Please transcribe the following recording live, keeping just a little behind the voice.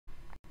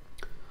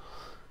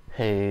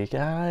Hey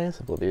guys,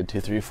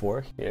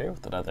 Oblivion234 here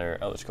with another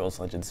Elder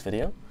Scrolls Legends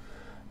video.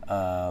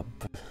 Yeah,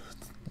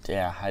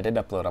 I didn't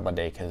upload on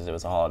Monday because it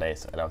was a holiday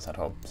and I was at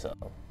home, so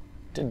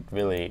couldn't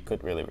really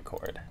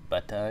record.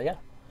 But yeah,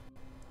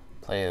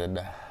 playing.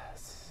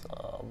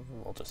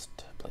 We'll just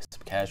play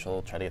some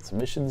casual, try to get some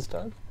missions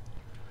done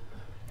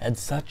and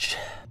such.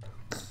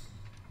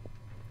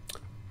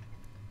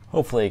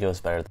 Hopefully it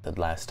goes better than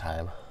last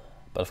time,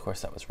 but of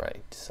course that was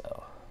right.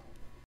 So.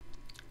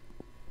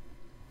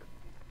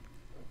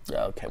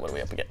 Okay, what are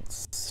we up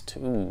against?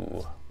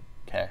 Ooh,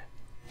 okay.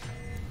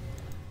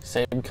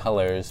 Same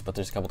colors, but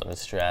there's a couple different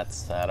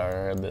strats that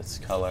are this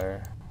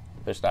color.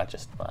 There's not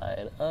just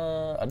mine.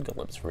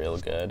 Ungolem's real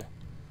good.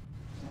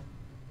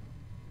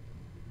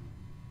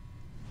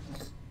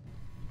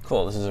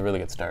 Cool, this is a really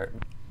good start.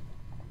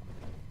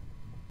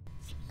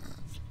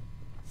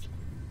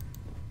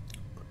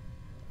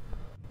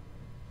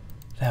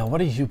 Now, what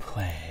do you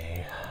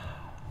play?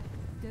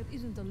 There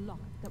isn't a lot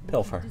that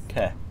Pilfer,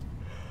 okay.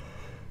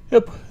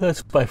 Yep,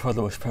 that's by far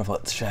the most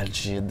prevalent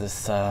strategy in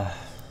this,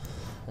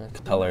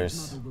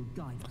 colors.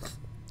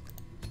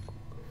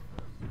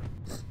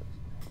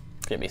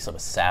 Get me some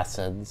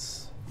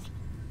assassins.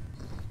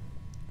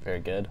 Very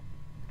good.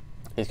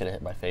 He's gonna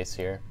hit my face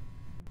here.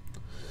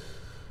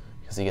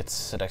 Because he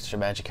gets an extra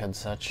magic and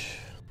such.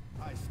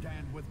 I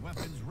stand with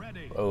weapons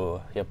ready.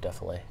 Oh, yep,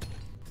 definitely.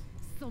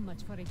 So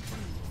much for a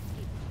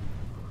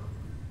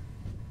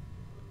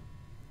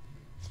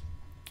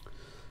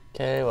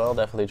Okay, well,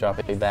 definitely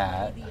dropping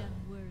that.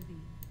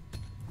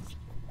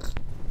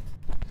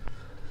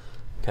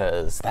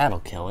 Because that'll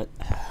kill it.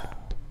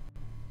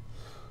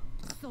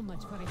 So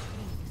much for a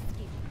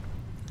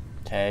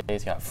Okay,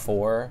 he's got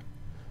 4.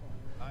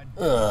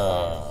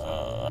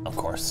 Of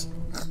course.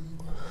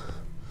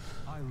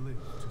 I live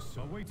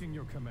to awaiting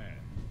your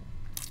command.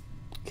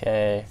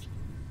 Okay.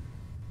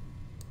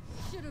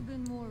 should have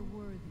been more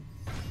worthy.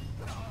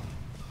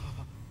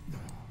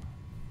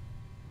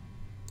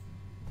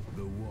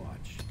 The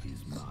watch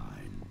is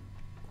mine.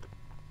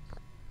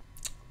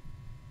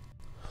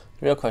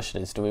 The real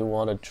question is, do we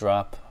want to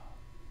drop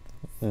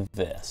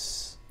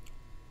this?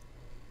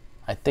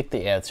 I think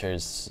the answer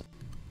is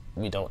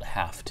we don't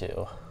have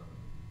to.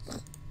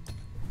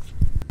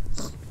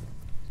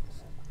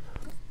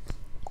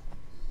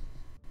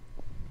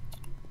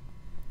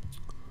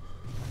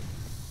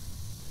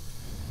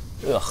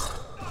 Ugh.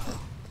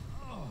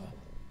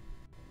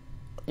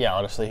 Yeah,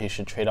 honestly, he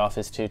should trade off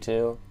his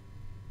 2-2.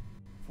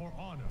 For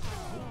honor,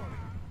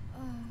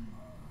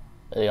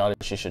 He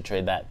honestly should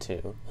trade that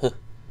too.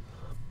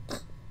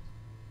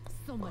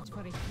 So much for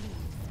a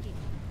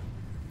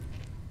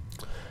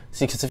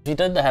See, because if he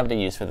didn't have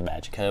any use for the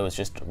Magicka, it was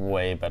just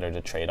way better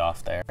to trade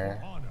off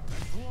there. honor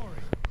and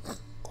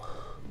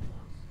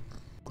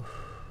glory.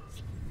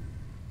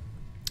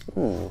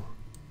 Ooh.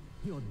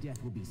 Your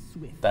death will be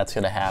swift. That's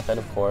gonna happen,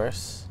 of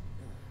course.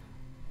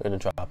 We're gonna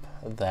drop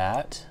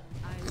that.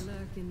 I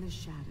lurk in the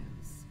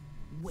shadows,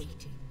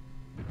 waiting.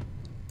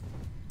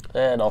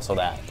 And also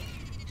that.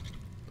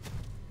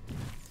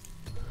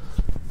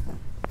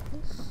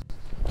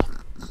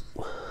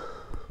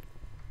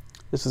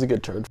 This is a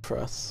good turn for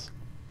us.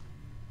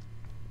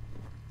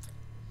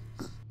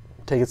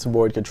 Taking some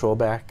board control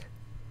back.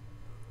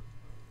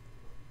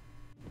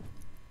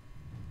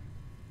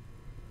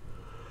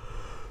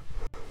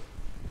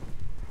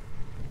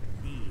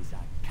 These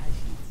are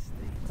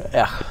casualties.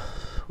 Yeah.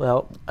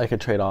 Well, I could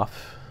trade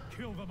off.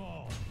 Kill them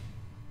all.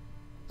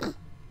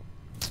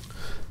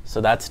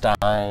 So that's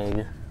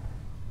dying.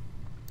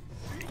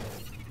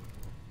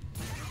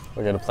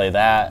 We're gonna play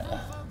that.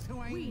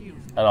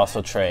 And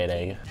also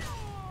trading.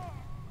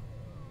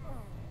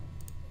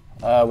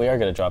 We are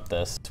gonna drop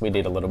this. We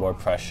need a little more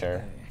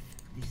pressure.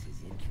 This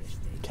is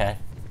interesting. Okay.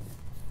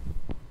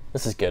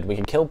 This is good. We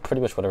can kill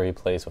pretty much whatever he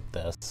plays with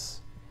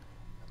this.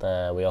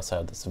 We also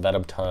have this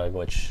Venom Tongue,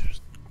 which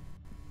is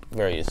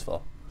very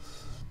useful.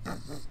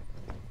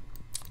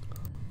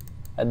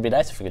 It'd be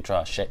nice if we could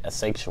draw a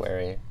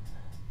Sanctuary,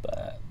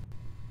 but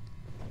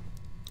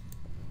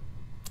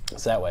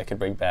so that way I could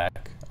bring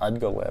back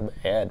Ungolem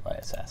and my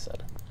Assassin.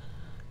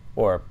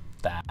 Or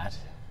that.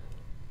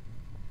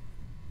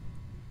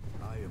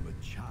 I am a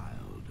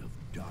child of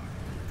dark.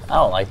 I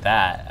don't like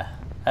that.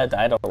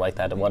 I don't like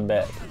that in one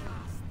bit.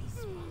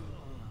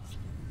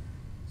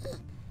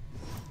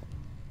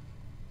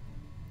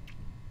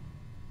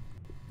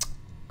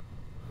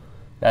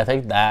 I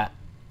think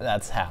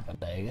that's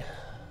happening.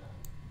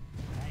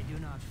 I do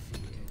not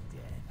fear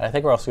death. I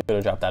think we're also going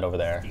to drop that over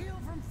there. Steal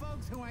from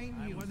folks who ain't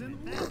I used wasn't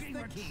it. That's looking the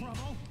for key.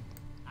 trouble.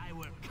 I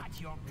will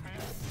cut your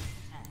purse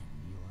and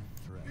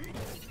your throat.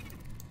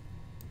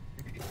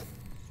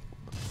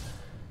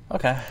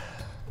 Okay.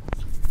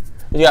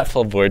 We got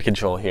full board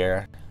control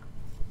here.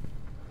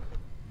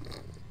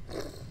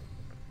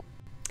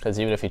 Because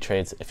even if he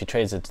trades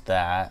into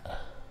that,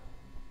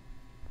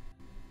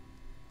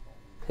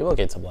 he will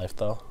gain some life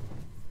though.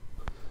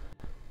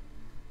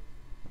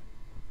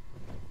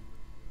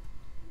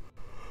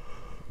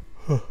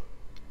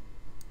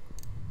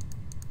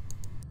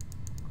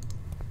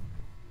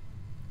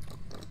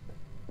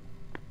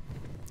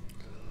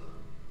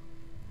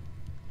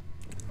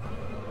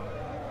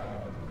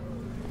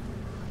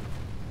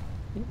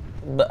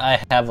 But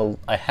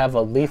I have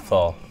a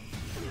lethal.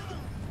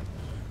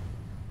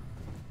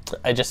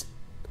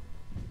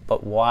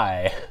 But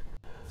why?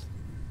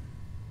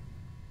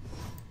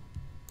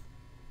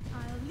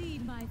 I'll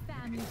lead my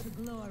family to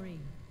glory.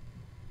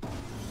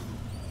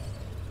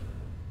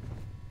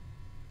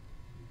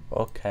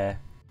 Okay.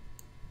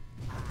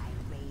 I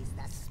raise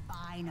the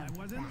spine of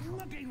I wasn't battle.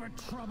 looking for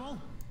trouble.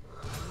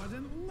 I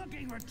wasn't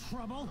looking for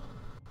trouble.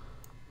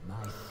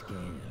 My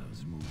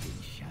scales move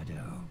in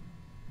shadow.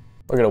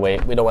 We're gonna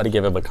wait. We don't want to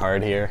give him a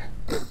card here.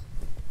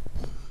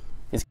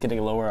 He's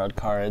getting lower on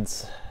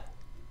cards.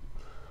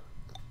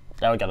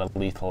 Now we got a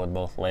lethal in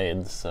both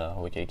lanes, so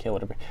we can kill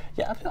whatever.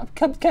 Yeah, I'm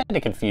kind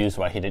of confused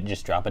why he didn't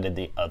just drop it in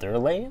the other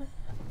lane.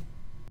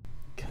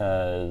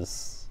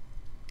 Cause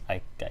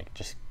I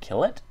just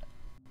kill it.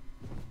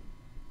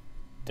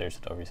 There's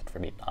no reason for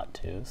me not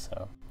to.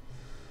 So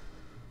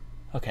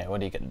okay, what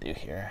are you gonna do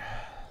here?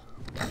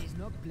 There's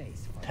no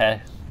place for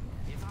Okay,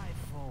 if I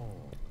fall.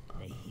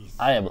 They hiss.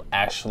 I am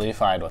actually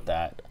fine with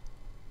that.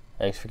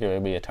 Thanks for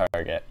giving me a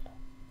target.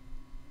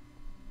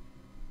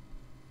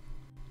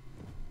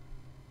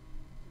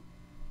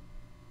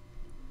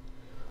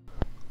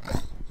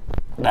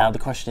 Now the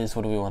question is,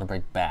 what do we want to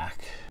bring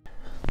back?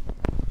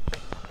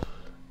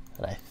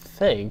 And I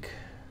think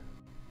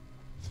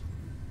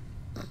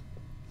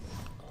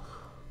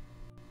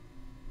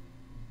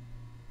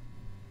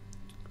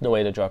no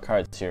way to draw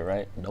cards here,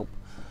 right? Nope.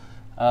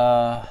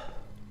 I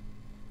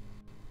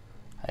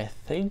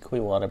think we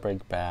want to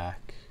bring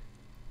back.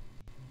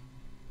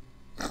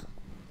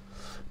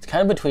 It's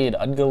kind of between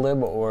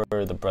Ungolem or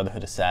the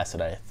Brotherhood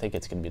Assassin. I think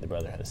it's gonna be the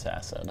Brotherhood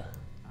Assassin.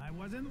 I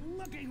wasn't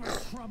looking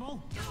for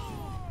trouble.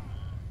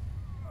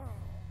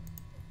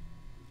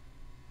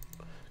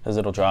 Because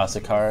it'll draw us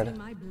a card. See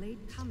my blade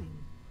coming.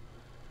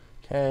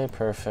 Okay,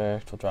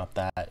 perfect. We'll drop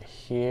that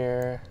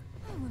here.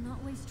 I will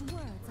not waste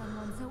words on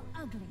one so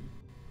ugly.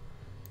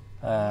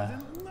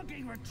 Wasn't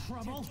looking for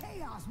trouble.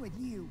 Chaos with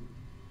you.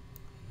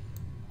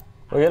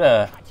 We're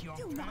gonna. Cut your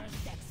Do not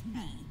vex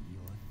me.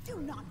 Do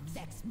not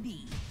vex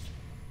me.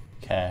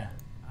 Okay.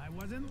 I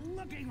wasn't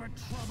looking for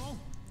trouble.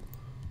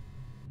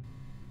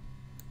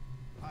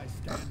 I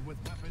stand with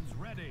weapons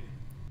ready.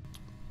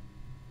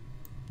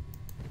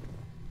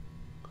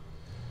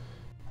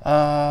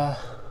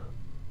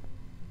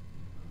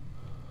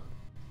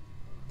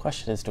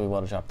 Question is, do we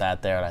want to drop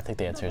that there? And I think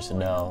the answer is The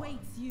Lord no.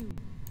 awaits you.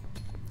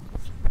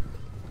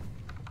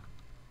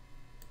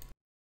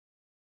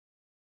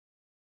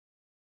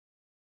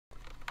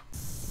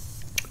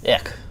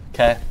 Ick.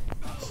 Okay.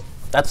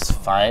 That's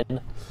fine.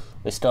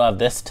 We still have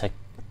this to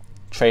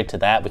trade to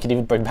that. We can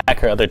even bring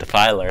back our other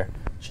Defiler,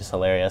 which is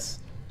hilarious.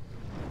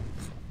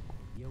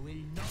 You will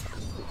not.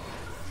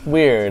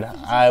 Weird.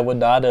 I would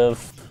not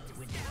have.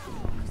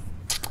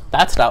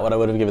 That's not what I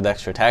would have given the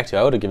extra attack to.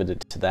 I would have given it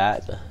to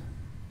that.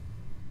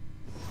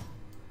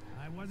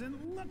 I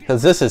wasn't looking.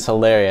 Because this is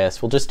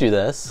hilarious. We'll just do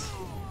this.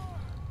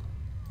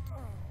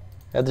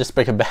 And just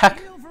bring him back.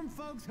 Steal from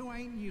folks who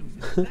ain't using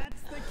it.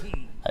 That's the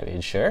key. I mean,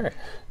 sure.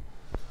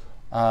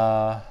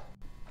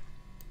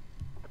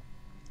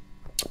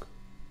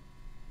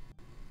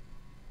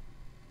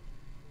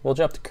 We'll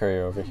drop the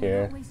courier over I will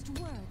here. not waste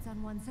words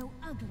on one so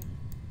ugly.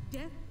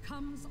 Death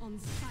comes on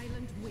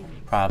silent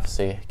wind.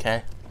 Prophecy,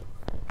 okay.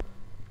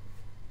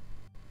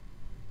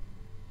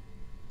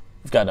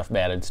 We've got enough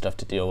mana and stuff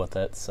to deal with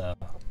it, so.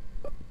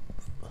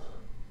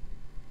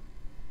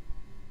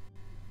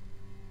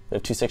 We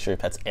have 2 6-year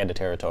pets and a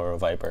Territorial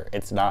Viper.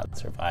 It's not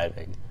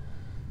surviving.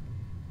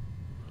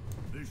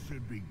 This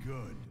should be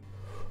good.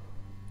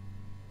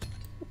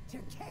 To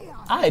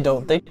chaos. I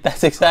don't think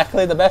that's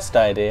exactly the best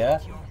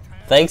idea.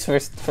 Thanks for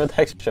the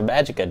extra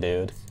magicka,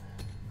 dude.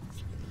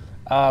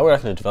 We're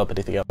not going to develop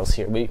anything else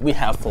here. We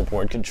have full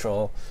board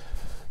control,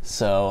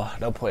 so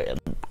no point in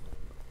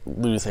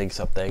losing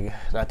something.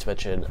 Not to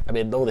mention, I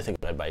mean, the only thing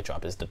I might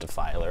drop is the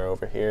Defiler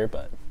over here,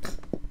 but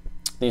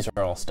these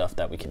are all stuff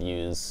that we can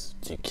use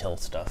to kill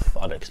stuff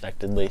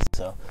unexpectedly,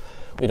 so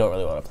we don't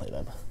really want to play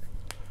them.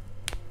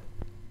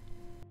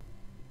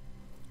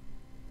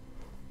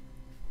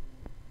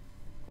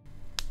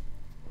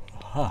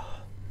 Huh.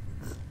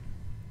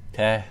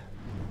 Okay.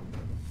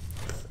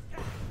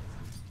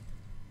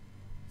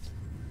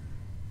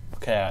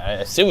 Okay, I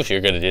assume if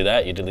you're gonna do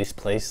that, you'd at least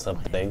place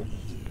something.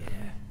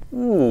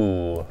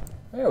 Ooh,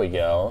 there we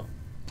go.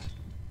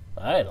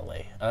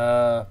 Finally.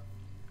 We'll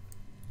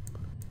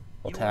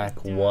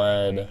attack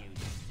 1,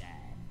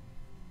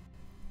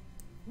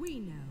 We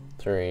know.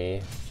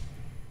 3.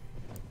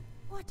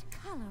 What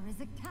color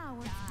is a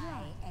coward's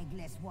blood? Die,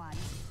 eggless one.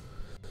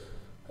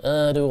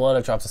 Do we want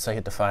to drop the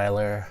second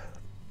Defiler?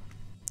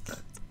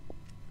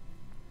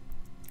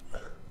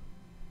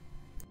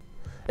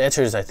 The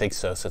answer is I think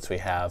so, since we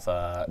have,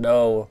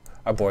 no,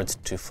 our board's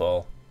too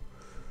full.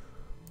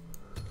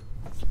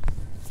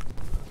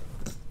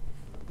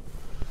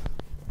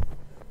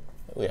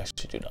 We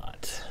actually do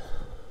not.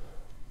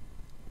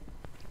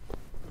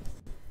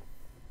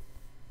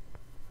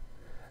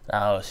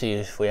 Now, see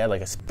if we had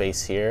like a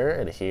space here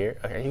and here.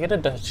 Okay, you're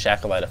gonna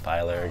shackle my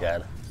Defiler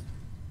again.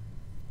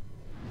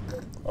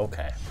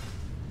 Okay.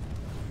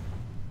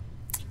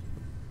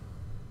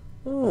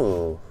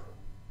 Ooh.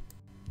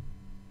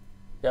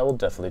 Yeah, we'll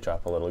definitely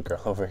drop a little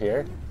girl over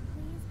here.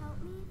 Please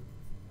help me.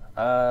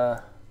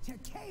 To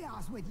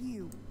chaos with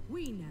you.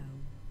 We know.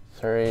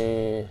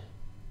 3.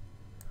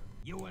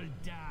 You will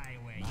die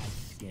where my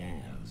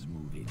scales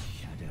move in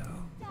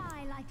shadow.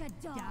 Die like a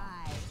dog.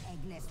 Die,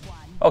 eggless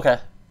one. Okay.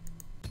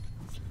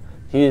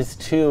 He used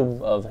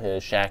 2 of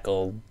his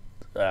shackled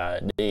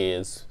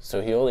knees,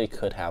 so he only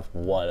could have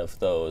 1 of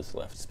those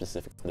left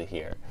specifically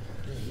here.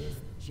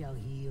 Shall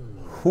heal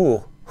you.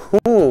 Whew.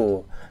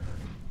 Whew.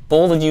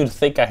 Bold of you to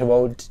think I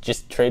won't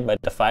just trade my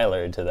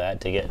Defiler into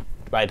that to get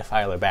my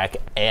Defiler back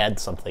and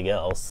something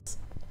else.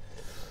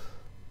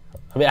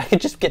 I mean, I could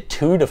just get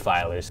 2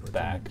 Defilers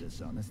back.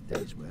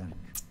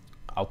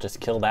 I'll just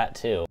kill that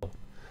too.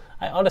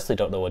 I honestly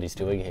don't know what he's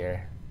doing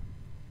here.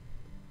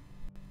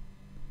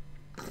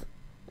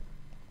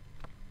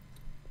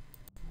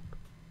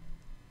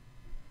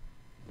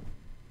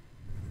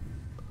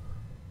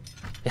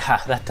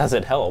 Yeah, that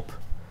doesn't help.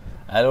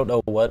 I don't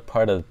know what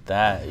part of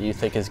that you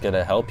think is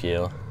gonna help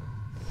you.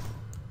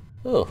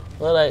 Ooh,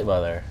 the Night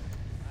Mother.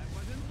 I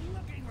wasn't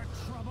looking for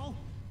trouble.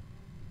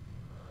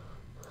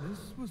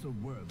 This was a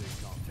worthy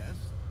contest.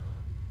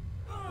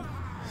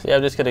 See,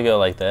 I'm just gonna go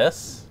like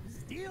this.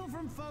 Steal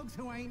from folks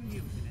who ain't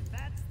using it.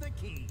 That's the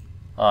key.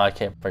 Oh, I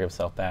can't bring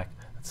himself back.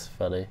 That's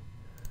funny.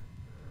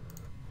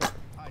 I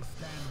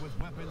stand with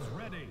weapons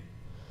ready.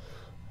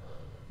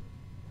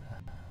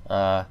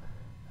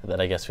 And then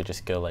I guess we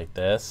just go like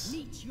this.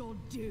 Meet your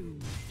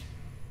doom.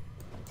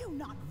 Do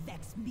not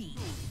vex me.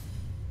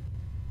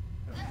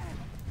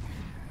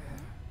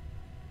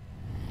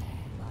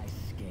 My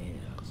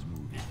scales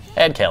move.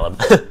 And kill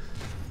him.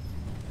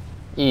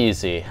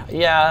 Easy.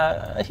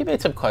 Yeah, he made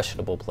some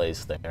questionable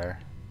plays there.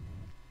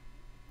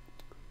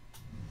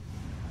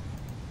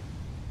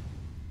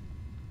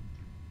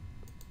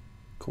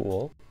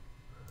 Cool.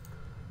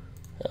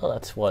 Well,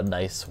 that's one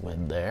nice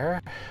win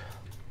there.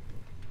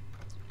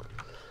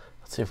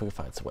 Let's see if we can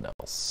find someone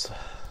else.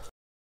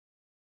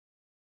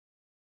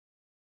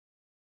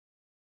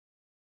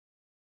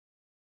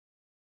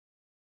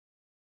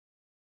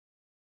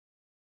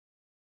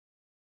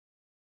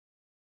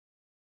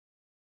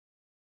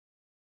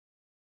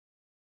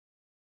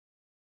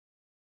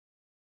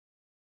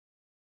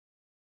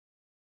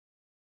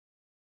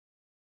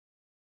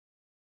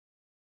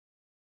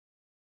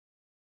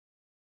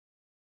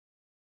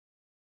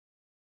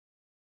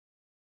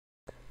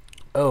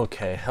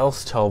 Okay,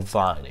 Hell's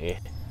Telvanni.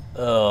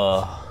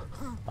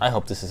 I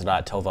hope this is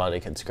not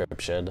Telvanni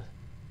conscription.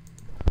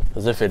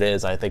 Because if it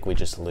is, I think we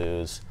just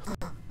lose.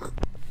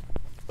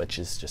 Which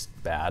is just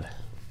bad.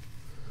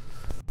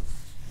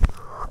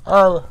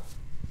 Yeah,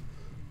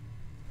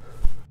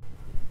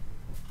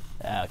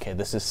 okay,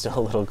 this is still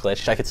a little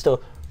glitched. I could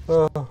still...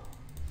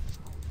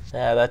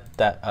 yeah,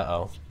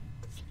 uh-oh.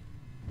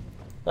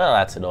 Well,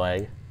 that's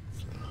annoying.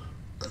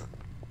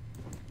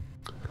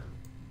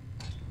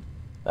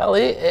 Well,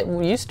 it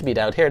used to be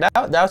down here. Now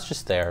it's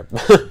just there.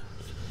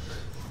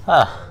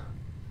 Huh.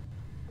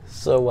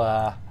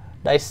 So,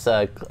 nice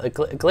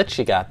glitch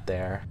you got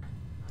there.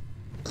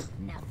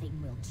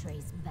 Nothing will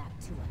trace back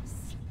to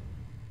us.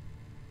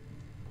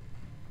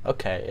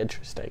 Okay,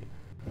 interesting.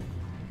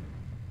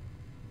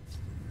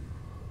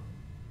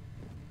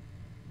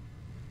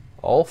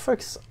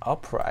 Ulfric's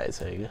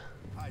Uprising.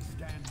 I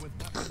stand with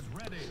weapons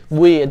ready.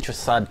 Muy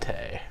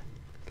interessante.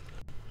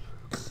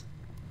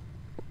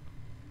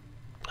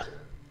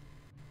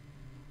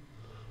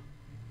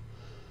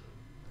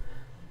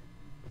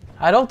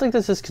 I don't think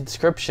this is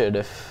conscription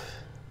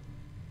if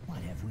What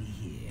have we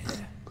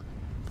here?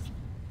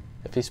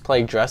 if he's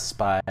playing Dress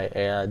Spy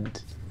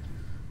and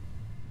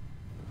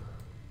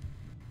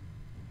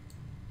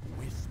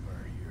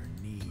Whisper your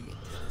need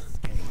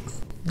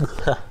to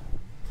escape.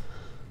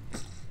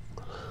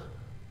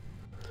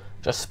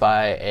 Dress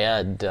Spy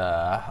and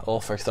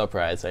Ulfric's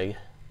Uprising.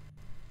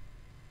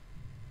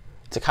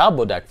 It's a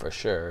combo deck for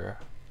sure.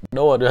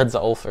 No one runs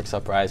Ulfric's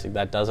Uprising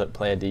that doesn't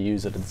plan to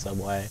use it in some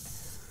way.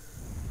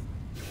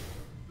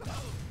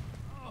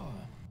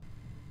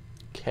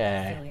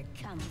 Okay. So it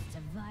comes to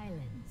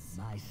violence.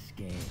 My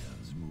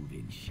scales move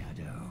in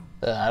shadow.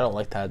 I don't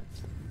like that.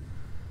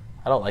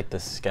 I don't like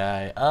this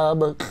guy.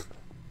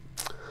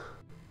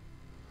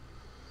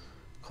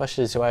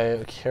 Question is, do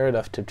I care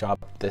enough to drop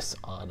this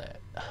on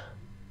it?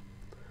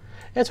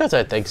 Answer is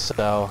I think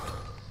so.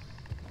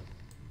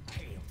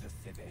 Hail to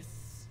Sivis.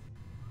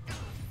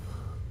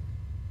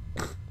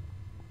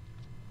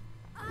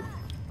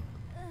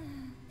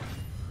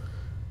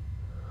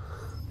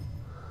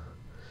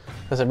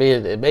 Because I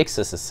mean, it makes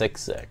this a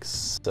 6/6,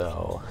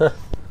 so.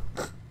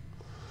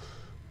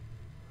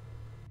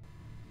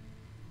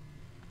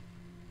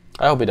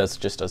 I hope he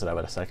just doesn't have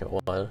a second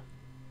one.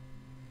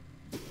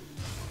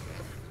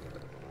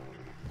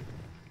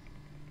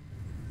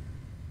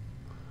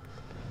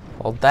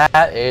 Well,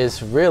 that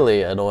is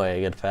really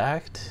annoying, in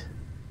fact.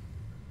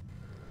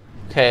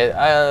 Okay,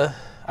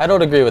 I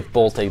don't agree with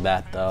bolting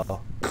that,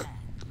 though.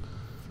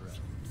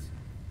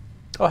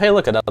 Oh, hey,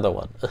 look, another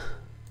one.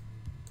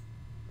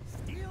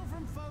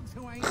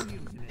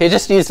 He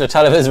just used a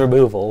ton of his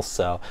removals,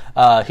 so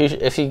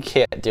if he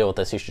can't deal with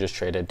this, he should just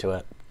trade into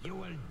it. You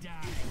will die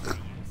where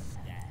you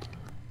stand.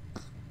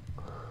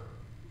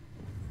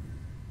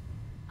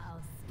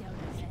 I'll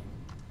skeleton.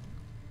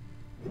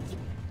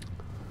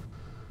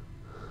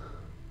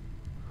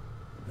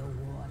 The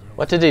water.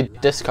 What did he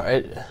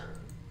discard?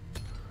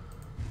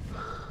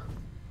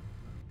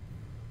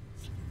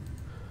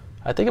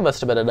 I think it must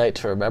have been a night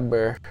to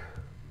remember.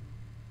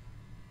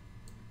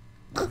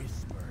 I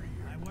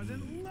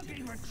wasn't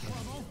looking for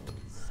trouble.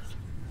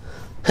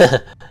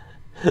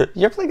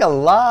 You're playing a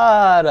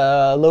lot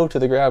of low to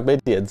the ground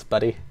minions,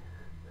 buddy.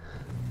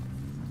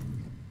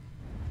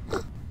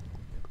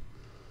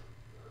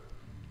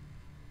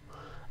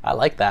 I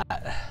like that.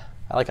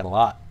 I like it a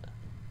lot.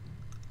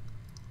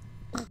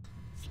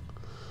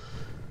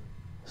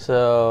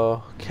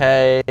 So,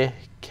 K.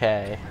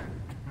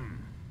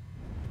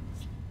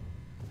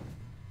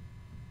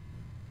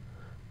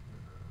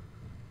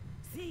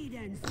 Seed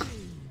and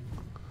seed.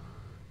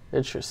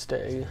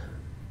 Interesting.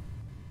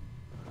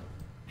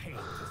 Hate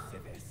to see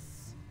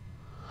this.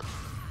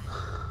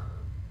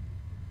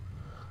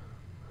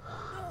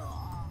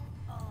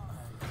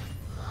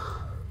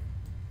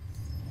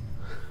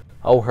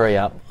 Oh, hurry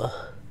up. I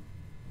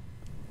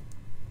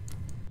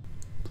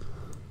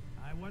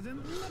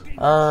wasn't looking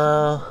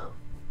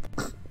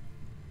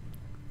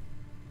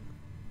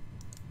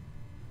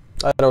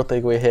I don't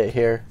think we hit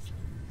here.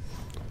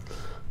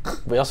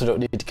 We also don't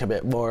need to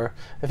commit more.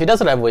 If he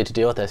doesn't have a way to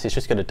deal with this, he's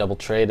just going to double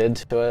trade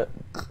into it.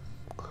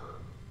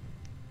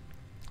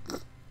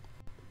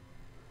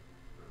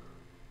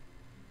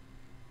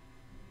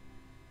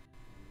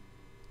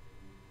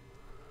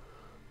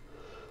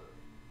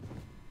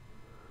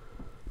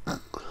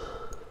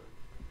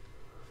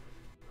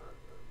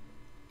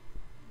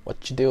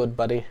 What you doing,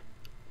 buddy?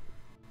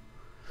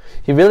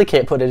 He really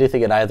can't put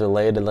anything in either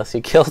lane unless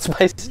he kills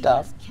my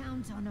stuff.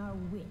 Count on our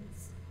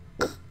wits.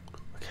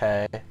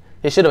 Okay.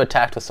 He should have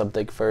attacked with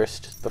something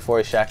first before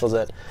he shackles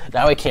it.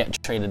 Now he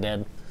can't trade it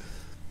in.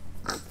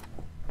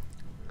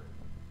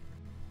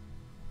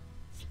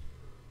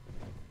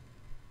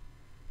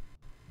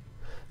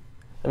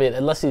 I mean,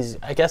 unless he's...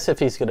 I guess if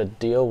he's going to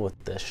deal with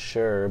this,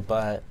 sure,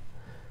 but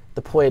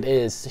the point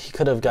is he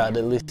could have gotten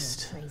at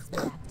least Trace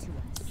back to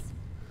us.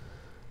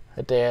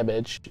 a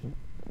damage.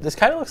 This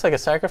kind of looks like a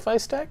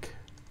sacrifice deck.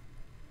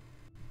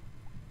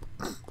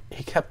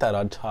 He kept that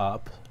on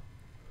top.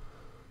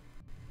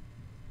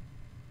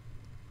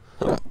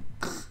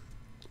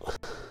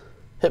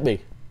 Hit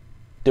me.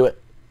 Do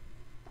it.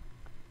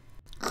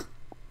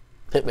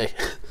 Hit me.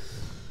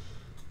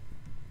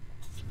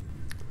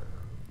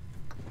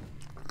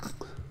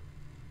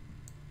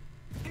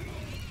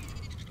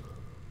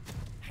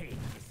 Hate to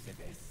see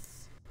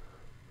this.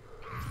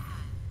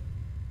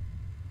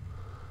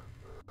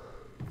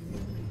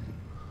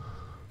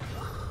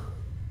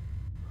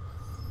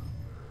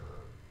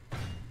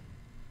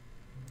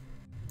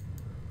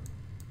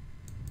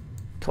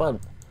 Come on.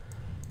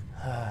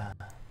 I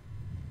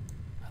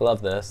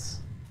love this.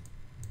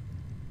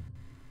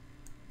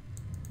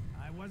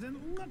 I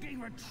wasn't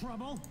looking for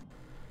trouble.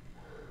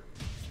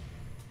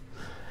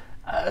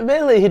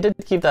 Mainly, he did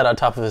keep that on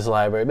top of his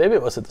library. Maybe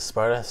it wasn't the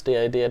smartest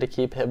idea to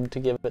keep him to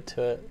give it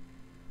to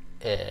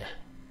it.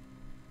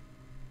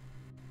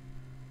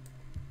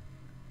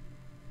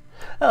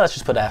 Oh, let's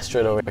just put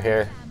Astrid over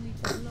here. Family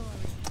to glory.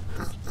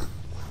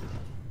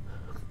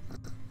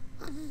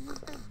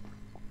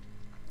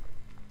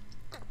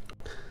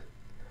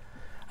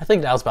 I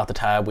think now's about the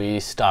time we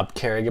stop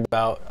caring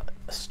about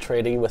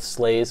trading with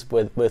slays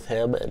with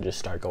him and just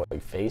start going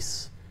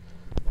face.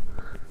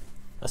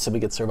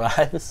 Assuming it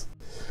survives.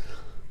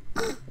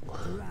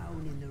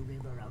 Drown in the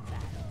river of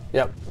battle.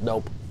 Yep,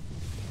 nope.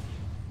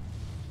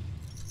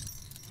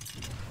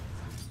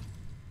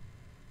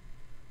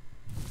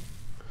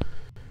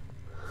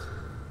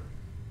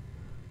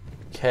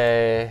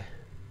 Okay.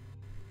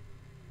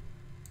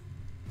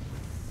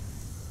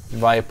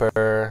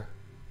 Viper.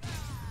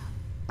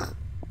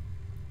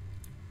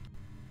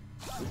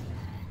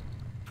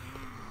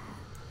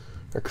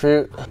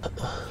 Recruit.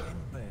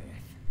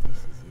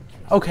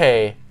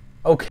 Okay.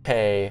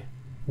 Okay.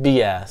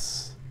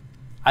 BS.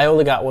 I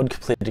only got one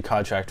completed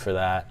contract for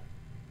that.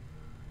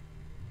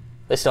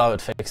 They still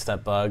haven't fixed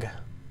that bug.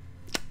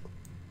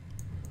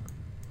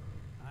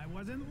 I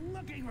wasn't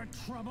looking for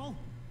trouble.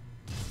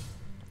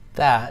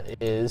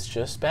 That is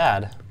just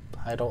bad.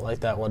 I don't like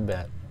that one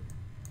bit.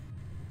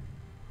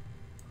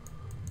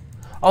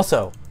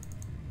 Also,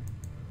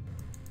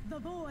 The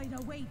void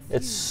awaits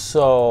it's you.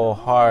 so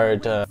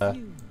hard to Awaits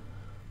you.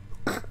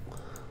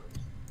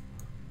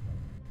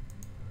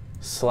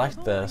 select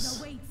Void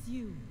this. awaits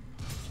you.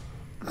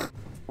 If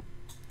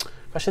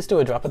I should just do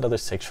a drop another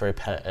sanctuary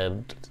pet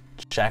and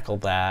shackle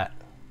that.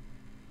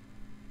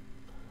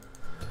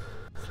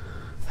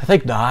 I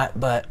think not,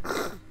 but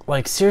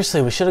like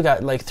seriously, we should have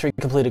got like 3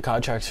 completed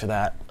contracts for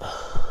that.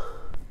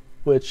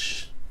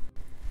 Which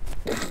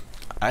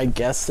I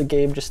guess the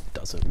game just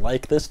doesn't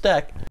like this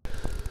deck.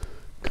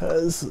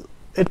 Cause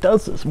it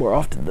does this more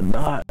often than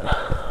not.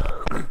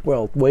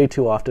 Well, way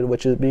too often,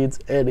 which it means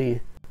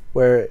any,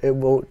 where it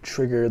won't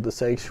trigger the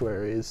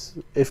sanctuaries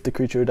if the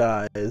creature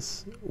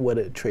dies when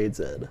it trades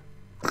in.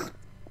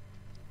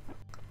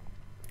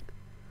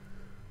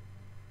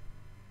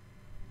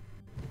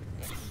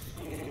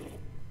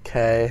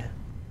 Okay.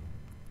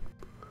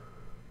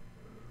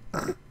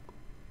 I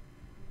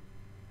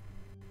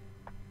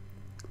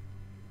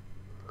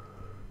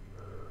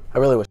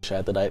really wish I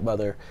had the Night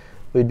Mother.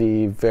 We'd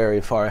be very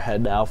far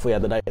ahead now if we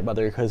had the Night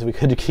Mother, because we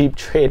could keep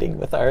trading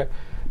with our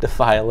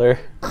Defiler.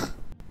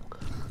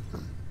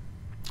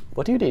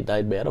 What do you need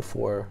 9 mana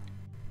for?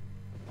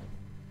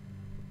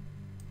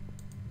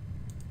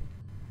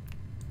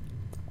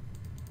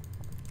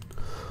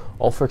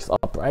 Ulfric's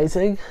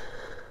Uprising?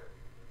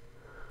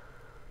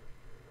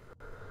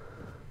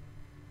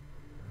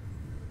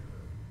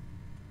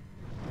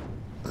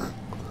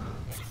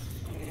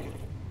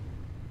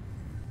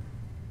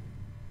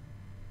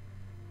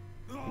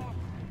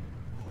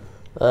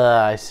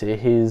 I see.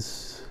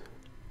 He's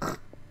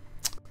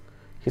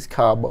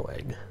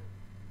comboing.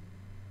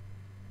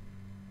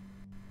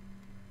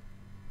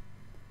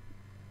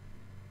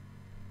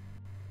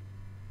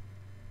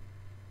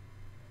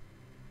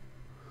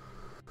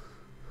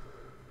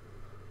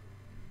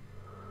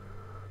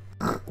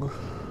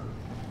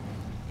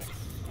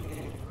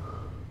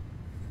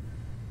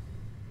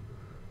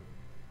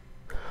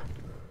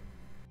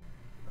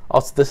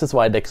 Also, this is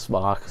why Nick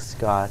Smock's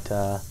got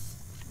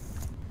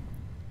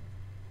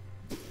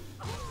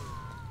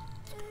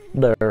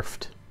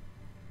nerfed.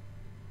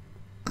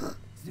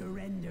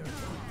 Surrender.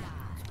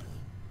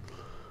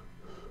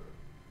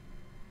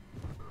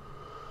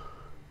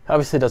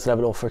 Obviously doesn't have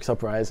an Ulfric's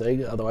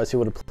Uprising, otherwise he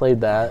would have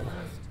played that.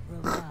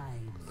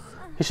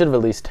 He should have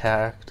at least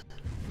tacked.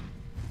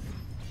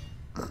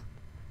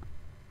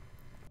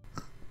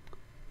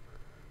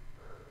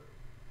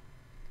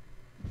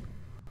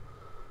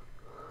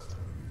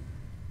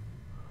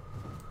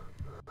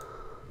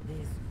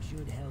 This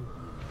should help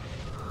you.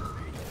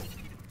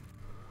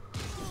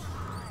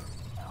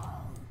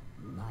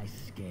 My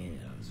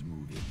scales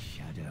move in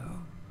shadow.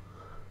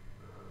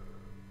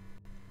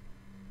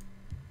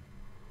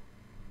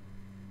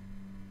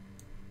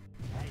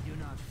 I do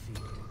not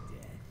fear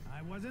death.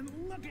 I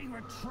wasn't looking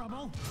for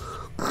trouble.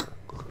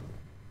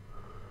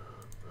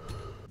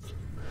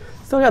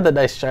 Still got that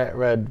nice giant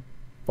red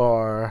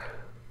bar.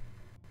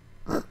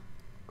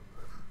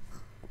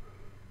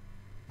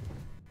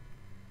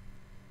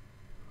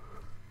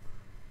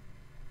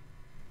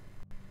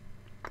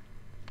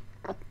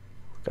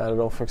 Got an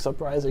Ulfric's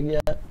Uprising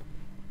yet?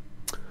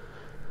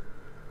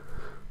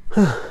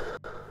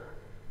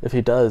 If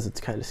he does, it's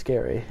kind of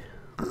scary.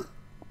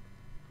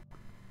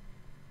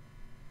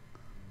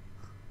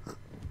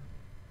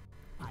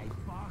 I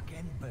bark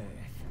and birth.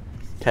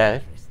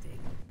 Okay. Interesting.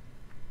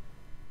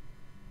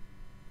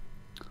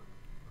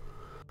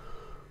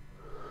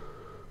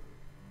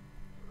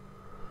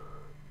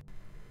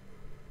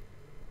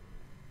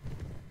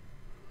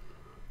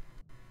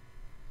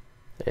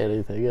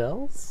 Anything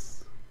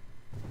else?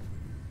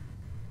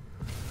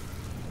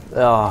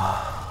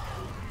 Oh.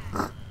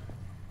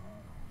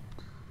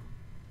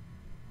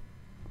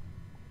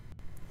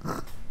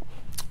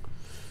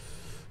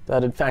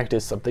 That in fact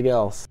is something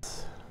else.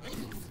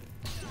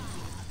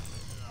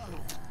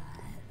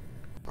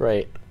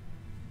 Great.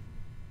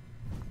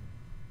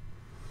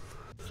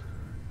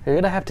 You're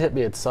gonna have to hit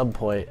me at some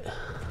point.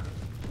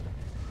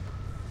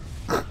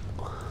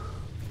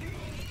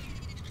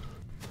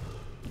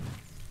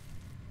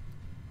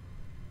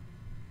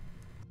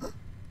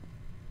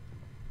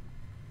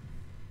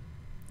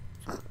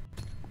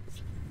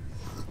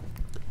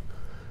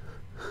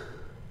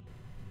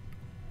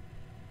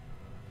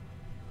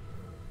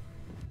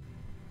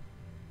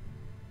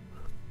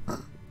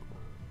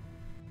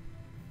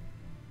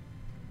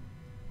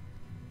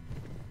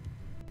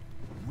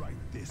 Right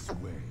this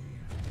way.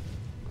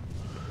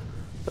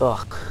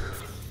 Ugh.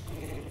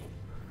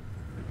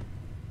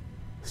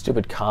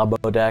 Stupid combo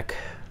deck.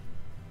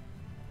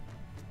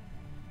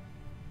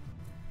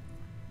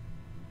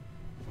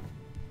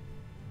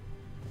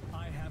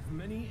 I have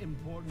many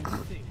important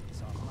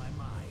things on my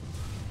mind.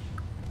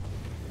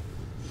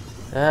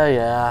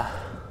 Yeah.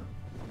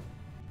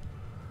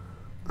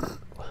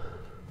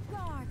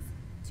 Guards,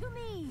 to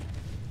me!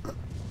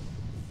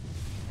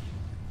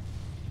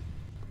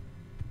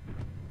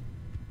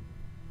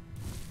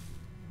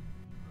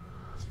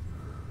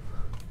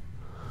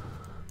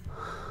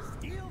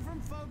 Steal from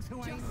folks who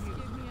ain't you.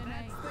 Give me a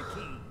That's name. the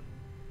key.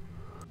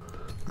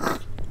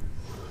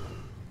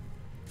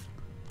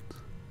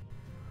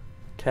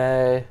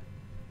 Okay.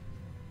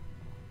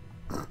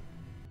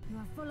 You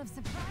are full of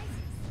surprises.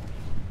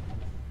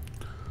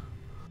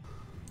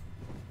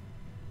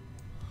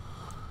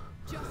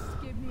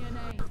 Just give me a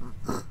name.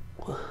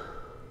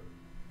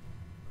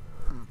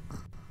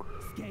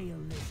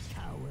 Scaleless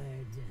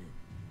coward.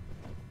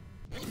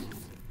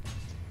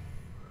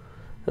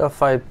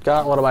 If I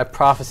got one of my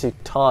prophecy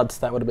taunts,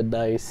 that would have been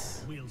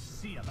nice. We'll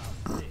see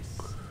about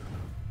this.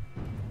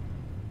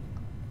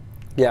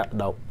 Yeah,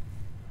 no.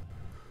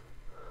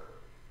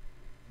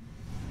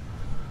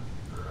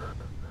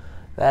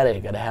 That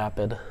ain't gonna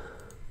happen.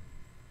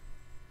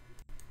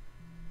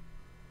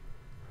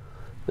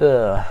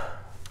 Ugh.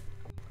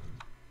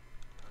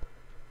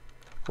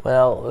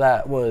 Well,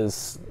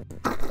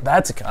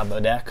 that's a combo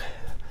deck.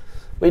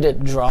 We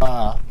didn't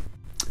draw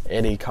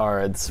any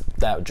cards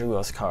that drew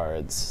us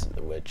cards,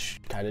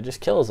 which kind of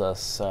just kills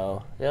us.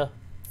 So yeah,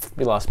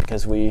 we lost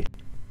because we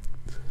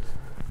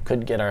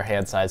couldn't get our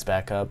hand size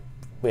back up.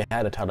 We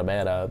had a ton of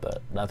mana,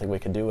 but nothing we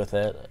could do with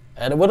it.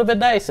 And it would have been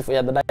nice if we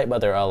had the Night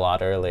Mother a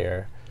lot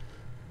earlier.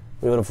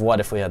 We would have won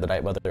if we had the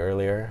Night Mother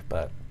earlier,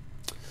 but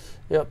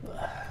yep.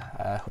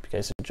 I hope you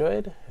guys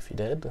enjoyed. If you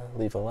did,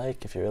 leave a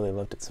like. If you really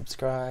loved it,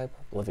 subscribe.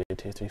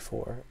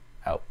 Olivia234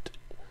 out.